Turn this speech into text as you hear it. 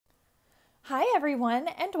Hi everyone,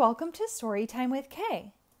 and welcome to Storytime with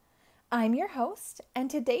Kay. I'm your host, and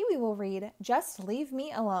today we will read Just Leave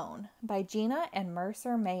Me Alone by Gina and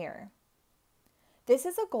Mercer Mayer. This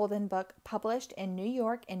is a Golden Book published in New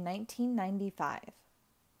York in 1995.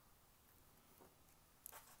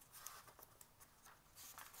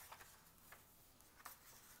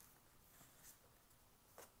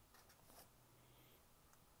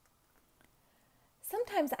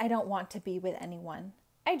 Sometimes I don't want to be with anyone.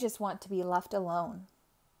 I just want to be left alone.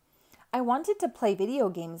 I wanted to play video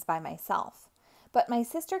games by myself, but my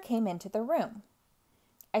sister came into the room.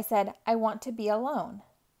 I said, I want to be alone.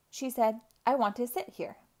 She said, I want to sit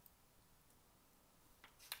here.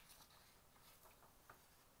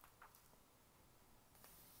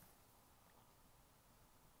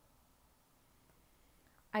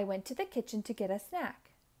 I went to the kitchen to get a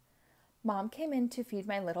snack. Mom came in to feed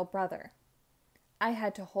my little brother. I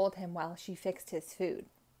had to hold him while she fixed his food.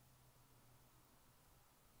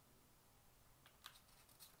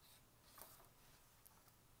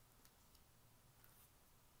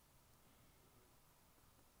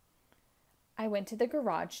 I went to the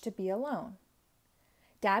garage to be alone.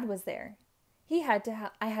 Dad was there.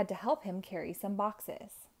 I had to help him carry some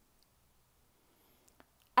boxes.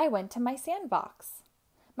 I went to my sandbox.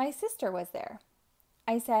 My sister was there.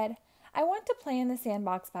 I said, I want to play in the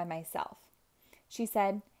sandbox by myself. She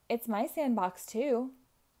said, it's my sandbox too.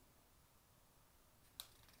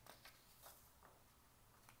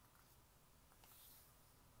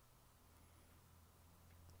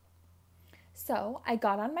 So I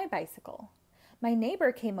got on my bicycle. My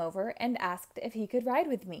neighbor came over and asked if he could ride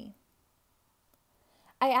with me.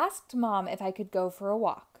 I asked Mom if I could go for a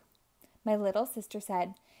walk. My little sister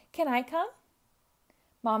said, Can I come?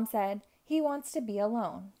 Mom said, he wants to be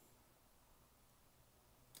alone.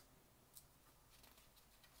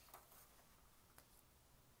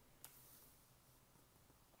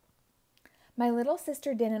 My little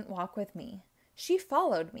sister didn't walk with me. She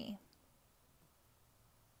followed me.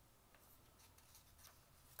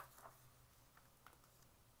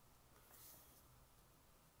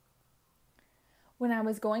 When I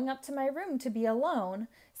was going up to my room to be alone,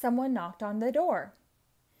 someone knocked on the door.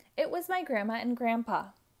 It was my grandma and grandpa.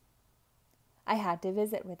 I had to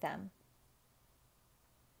visit with them.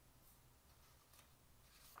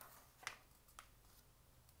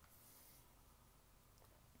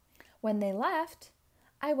 When they left,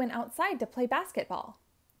 I went outside to play basketball.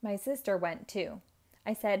 My sister went too.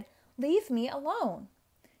 I said, Leave me alone.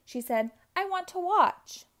 She said, I want to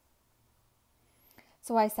watch.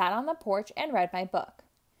 So I sat on the porch and read my book.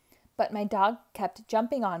 But my dog kept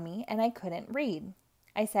jumping on me and I couldn't read.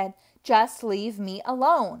 I said, Just leave me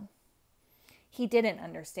alone. He didn't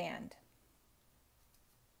understand.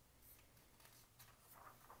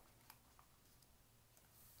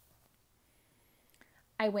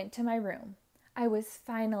 I went to my room. I was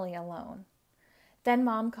finally alone. Then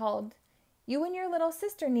Mom called, You and your little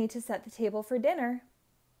sister need to set the table for dinner.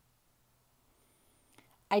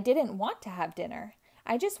 I didn't want to have dinner.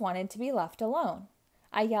 I just wanted to be left alone.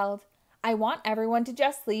 I yelled, I want everyone to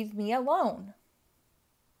just leave me alone.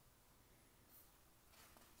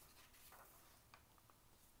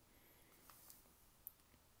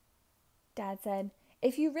 Dad said,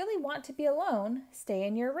 If you really want to be alone, stay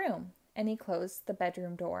in your room. And he closed the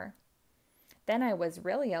bedroom door. Then I was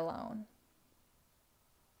really alone.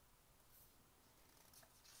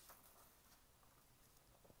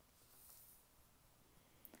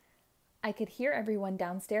 I could hear everyone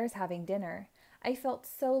downstairs having dinner. I felt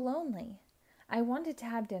so lonely. I wanted to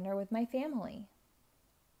have dinner with my family.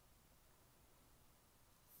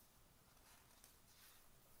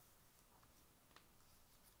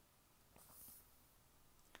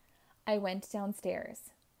 I went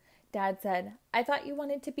downstairs. Dad said, I thought you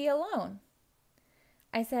wanted to be alone.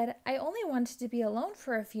 I said, I only wanted to be alone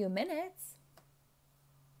for a few minutes.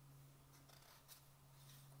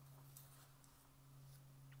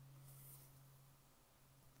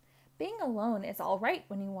 Being alone is all right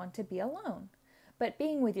when you want to be alone, but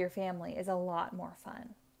being with your family is a lot more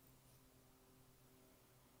fun.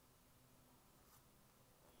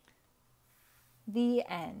 The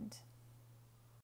end.